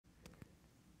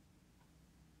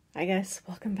Hi guys,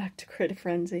 welcome back to Critter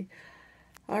Frenzy.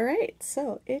 Alright,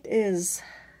 so it is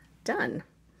done.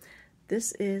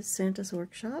 This is Santa's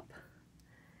workshop.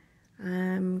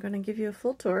 I'm going to give you a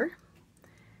full tour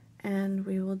and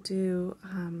we will do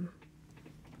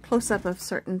close-up of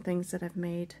certain things that I've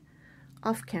made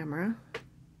off camera,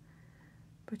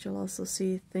 but you'll also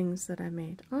see things that I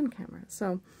made on camera.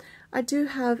 So I do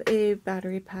have a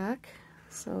battery pack,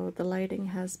 so the lighting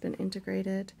has been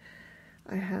integrated.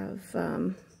 I have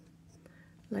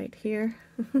light here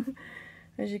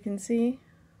as you can see,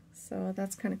 so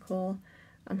that's kind of cool.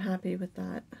 I'm happy with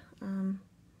that.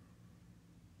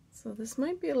 So this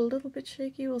might be a little bit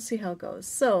shaky, we'll see how it goes.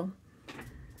 So,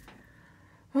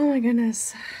 oh my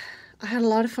goodness, I had a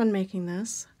lot of fun making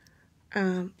this,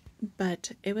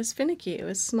 but it was finicky, it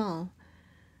was small.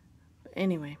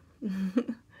 Anyway,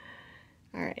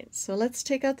 alright, so let's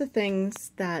take out the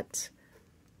things that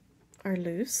are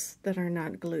loose, that are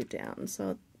not glued down.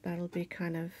 So that'll be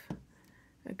kind of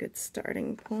a good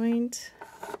starting point.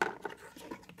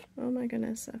 Oh my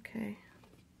goodness, okay.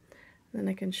 Then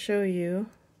I can show you,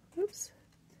 oops,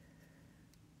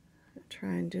 I'll try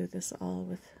and do this all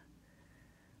with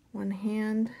one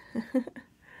hand.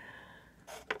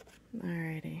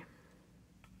 Alrighty.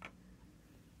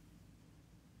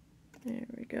 There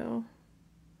we go.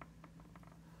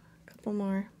 A couple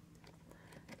more.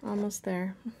 Almost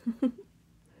there.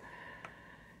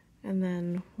 And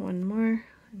then one more.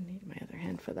 I need my other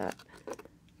hand for that.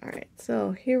 Alright,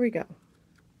 so here we go.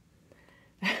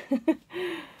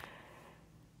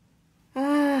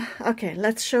 Okay,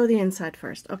 let's show the inside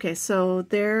first. Okay, so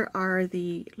there are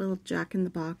the little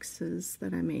jack-in-the-boxes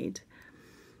that I made.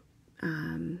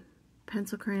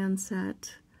 Pencil crayon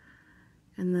set.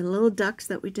 And the little ducks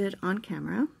that we did on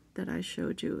camera that I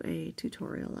showed you a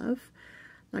tutorial of.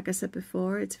 Like I said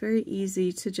before, it's very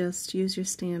easy to just use your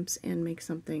stamps and make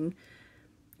something,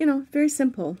 you know, very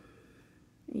simple.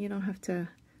 You don't have to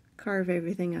carve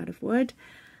everything out of wood.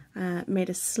 Made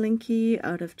a slinky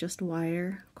out of just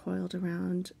wire coiled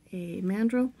around a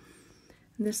mandrel.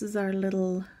 This is our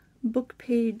little book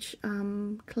page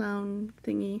clown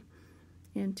thingy,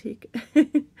 antique.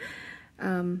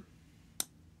 Down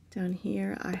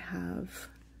here I have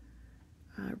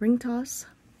ring toss.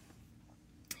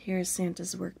 Here's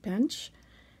Santa's workbench,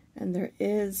 and there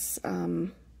is,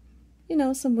 you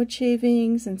know, some wood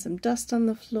shavings and some dust on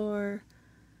the floor.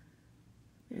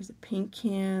 There's a paint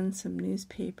can, some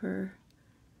newspaper,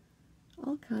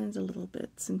 all kinds of little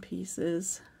bits and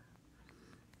pieces.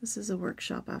 This is a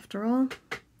workshop after all.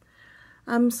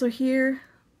 So here,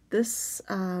 this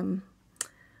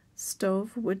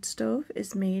stove, wood stove,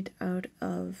 is made out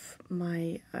of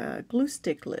my glue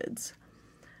stick lids.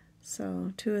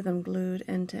 So 2 of them glued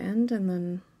end to end, and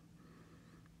then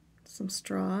some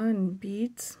straw and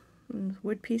beads and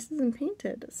wood pieces and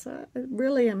painted. So I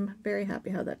really am very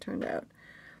happy how that turned out.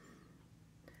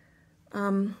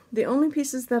 The only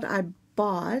pieces that I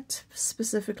bought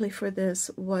specifically for this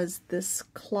was this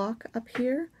clock up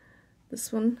here.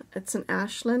 This one, it's an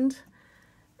Ashland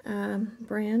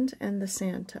brand, and the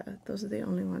Santa. Those are the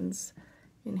only ones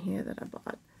in here that I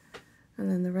bought. And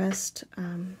then the rest,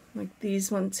 like these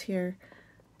ones here,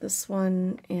 this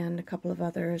one and a couple of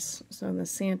others. So the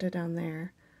Santa down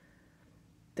there,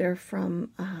 they're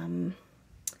from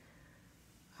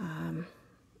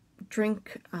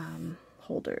drink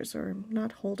holders, or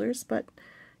not holders, but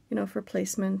you know, for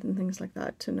placement and things like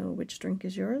that, to know which drink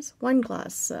is yours. Wine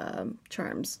glass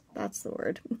charms, that's the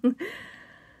word.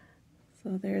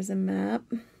 So there's a map.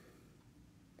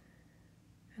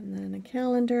 And then a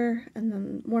calendar, and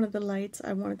then one of the lights,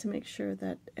 I wanted to make sure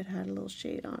that it had a little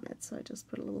shade on it, so I just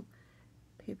put a little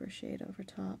paper shade over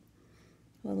top.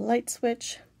 A little light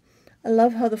switch. I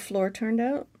love how the floor turned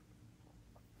out.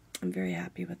 I'm very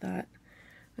happy with that.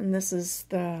 And this is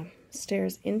the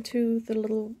stairs into the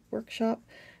little workshop,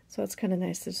 so it's kind of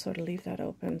nice to sort of leave that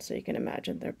open, so you can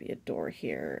imagine there'd be a door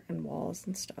here and walls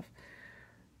and stuff.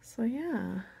 So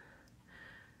yeah.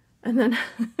 And then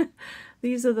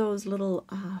these are those little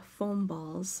foam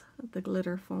balls, the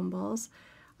glitter foam balls.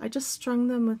 I just strung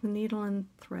them with a needle and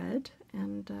thread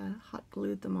and hot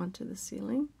glued them onto the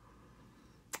ceiling.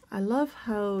 I love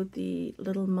how the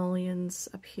little mullions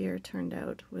up here turned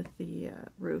out with the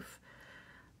roof.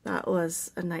 That was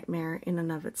a nightmare in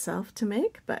and of itself to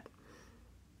make, but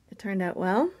it turned out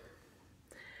well.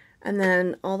 And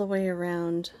then all the way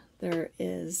around there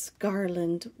is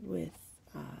garland with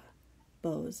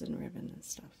bows and ribbon and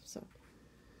stuff. So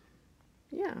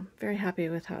yeah, very happy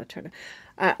with how it turned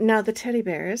out. Now the teddy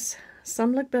bears,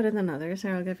 some look better than others.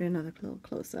 Here, I'll give you another little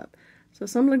close-up. So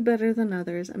some look better than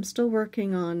others. I'm still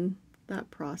working on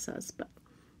that process, but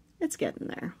it's getting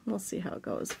there. We'll see how it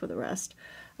goes for the rest.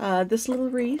 This little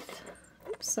wreath,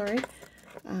 oops, sorry,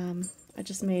 I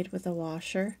just made with a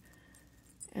washer,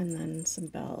 and then some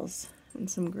bells and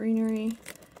some greenery,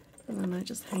 and then I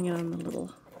just hang it on the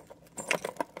little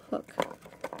hook.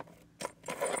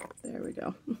 There we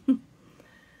go.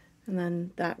 And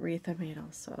then that wreath I made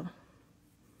also.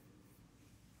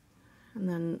 And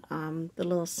then the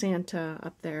little Santa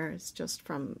up there is just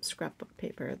from scrapbook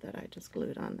paper that I just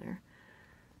glued on there.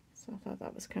 So I thought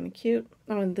that was kind of cute.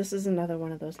 Oh, and this is another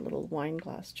one of those little wine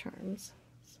glass charms.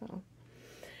 So,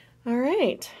 all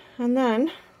right. And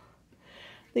then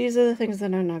these are the things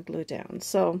that are not glued down.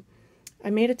 So I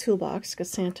made a toolbox because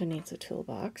Santa needs a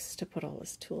toolbox to put all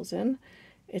his tools in.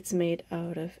 It's made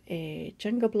out of a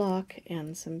Jenga block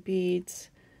and some beads,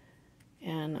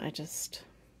 and I just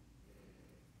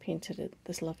painted it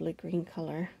this lovely green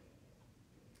color,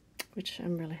 which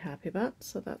I'm really happy about.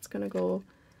 So that's going to go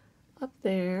up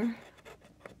there.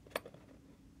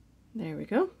 There we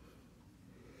go.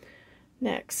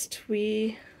 Next,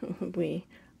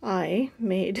 I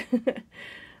made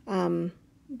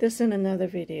this in another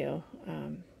video.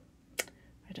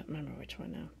 I don't remember which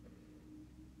one now.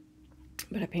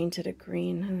 But I painted it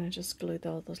green, and I just glued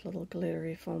all those little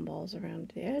glittery foam balls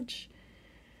around the edge.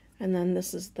 And then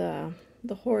this is the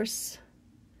horse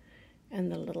and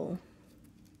the little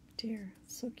deer.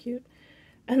 It's so cute.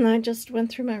 And I just went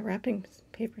through my wrapping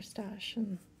paper stash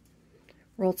and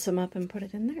rolled some up and put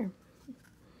it in there.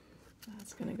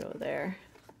 That's going to go there.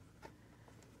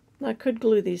 Now, I could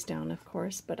glue these down, of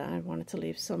course, but I wanted to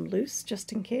leave some loose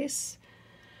just in case.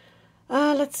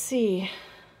 Let's see.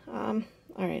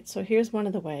 Alright, so here's one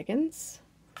of the wagons.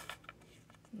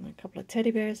 A couple of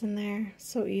teddy bears in there.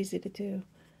 So easy to do.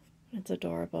 It's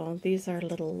adorable. These are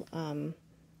little,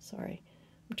 sorry,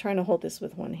 I'm trying to hold this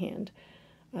with one hand.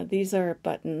 These are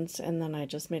buttons, and then I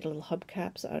just made little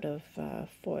hubcaps out of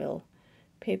foil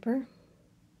paper.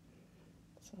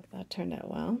 So that turned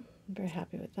out well. I'm very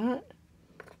happy with that.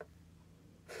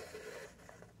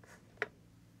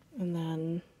 And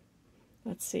then,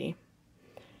 let's see.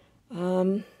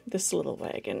 This little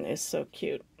wagon is so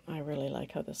cute. I really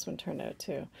like how this one turned out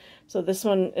too. So this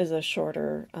one is a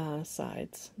shorter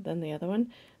sides than the other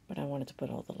one, but I wanted to put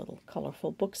all the little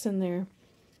colorful books in there,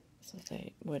 so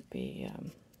they would be,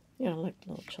 you know, like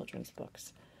little children's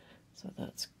books. So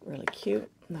that's really cute,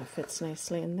 and that fits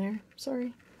nicely in there.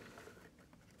 Sorry.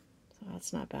 So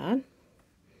that's not bad.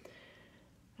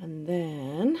 And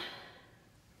then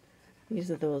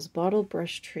these are those bottle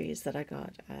brush trees that I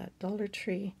got at Dollar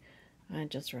Tree. I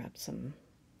just wrapped some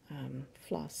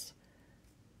floss,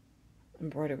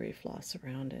 embroidery floss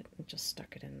around it, and just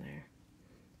stuck it in there.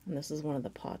 And this is one of the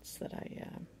pots that I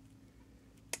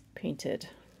painted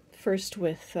first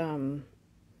with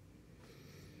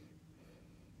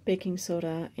baking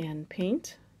soda and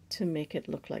paint to make it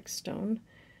look like stone,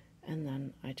 and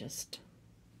then I just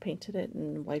painted it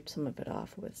and wiped some of it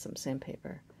off with some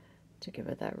sandpaper to give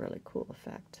it that really cool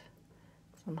effect.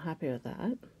 So I'm happy with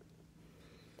that.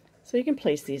 So you can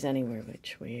place these anywhere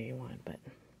which way you want, but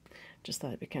just thought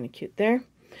it'd be kind of cute there.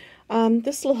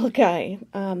 This little guy,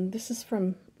 this is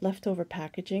from leftover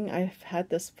packaging. I've had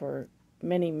this for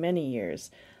many, many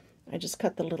years. I just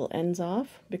cut the little ends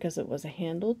off because it was a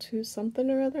handle to something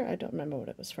or other. I don't remember what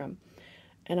it was from.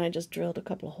 And I just drilled a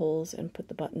couple of holes and put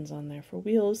the buttons on there for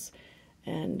wheels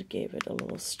and gave it a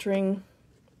little string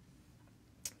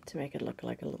to make it look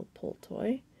like a little pull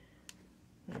toy.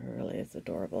 That really is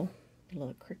adorable. A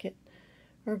little cricket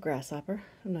or grasshopper,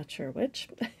 I'm not sure which.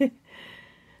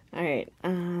 Alright,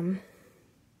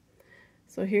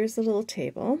 so here's the little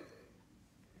table.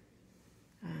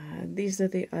 These are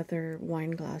the other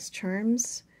wine glass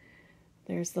charms.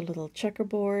 There's the little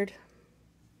checkerboard,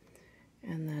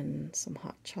 and then some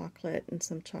hot chocolate and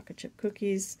some chocolate chip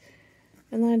cookies,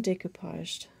 and then I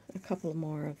decoupaged a couple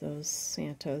more of those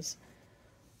Santas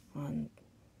on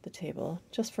the table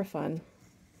just for fun.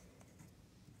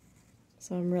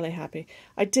 So I'm really happy.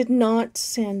 I did not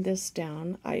sand this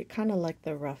down. I kind of like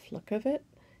the rough look of it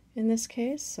in this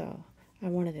case, so I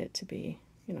wanted it to be,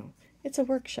 you know, it's a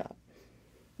workshop.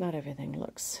 Not everything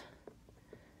looks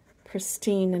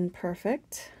pristine and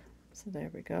perfect. So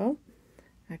there we go.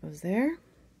 That goes there.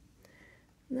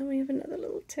 And then we have another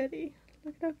little teddy.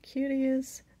 Look at how cute he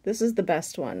is. This is the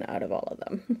best one out of all of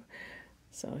them.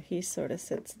 So he sort of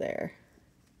sits there,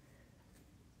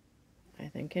 I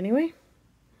think, anyway.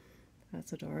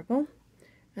 That's adorable.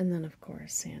 And then, of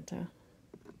course, Santa.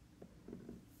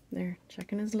 There,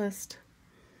 checking his list.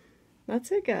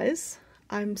 That's it, guys.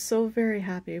 I'm so very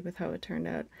happy with how it turned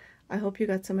out. I hope you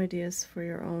got some ideas for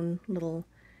your own little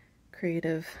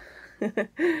creative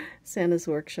Santa's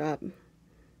workshop.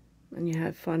 and you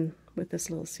have fun with this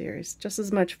little series. Just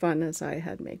as much fun as I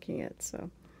had making it. So,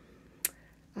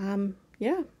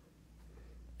 yeah.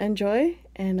 Enjoy,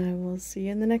 and I will see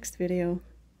you in the next video.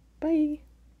 Bye!